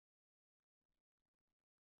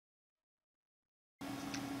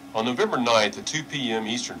On November 9th at 2 p.m.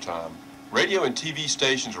 Eastern Time, radio and TV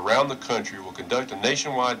stations around the country will conduct a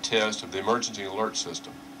nationwide test of the emergency alert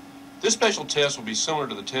system. This special test will be similar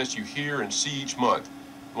to the test you hear and see each month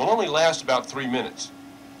and will only last about 3 minutes.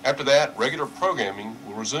 After that, regular programming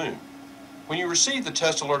will resume. When you receive the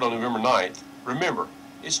test alert on November 9th, remember,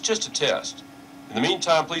 it's just a test. In the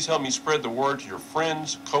meantime, please help me spread the word to your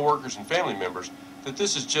friends, coworkers, and family members that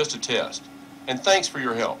this is just a test. And thanks for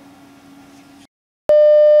your help.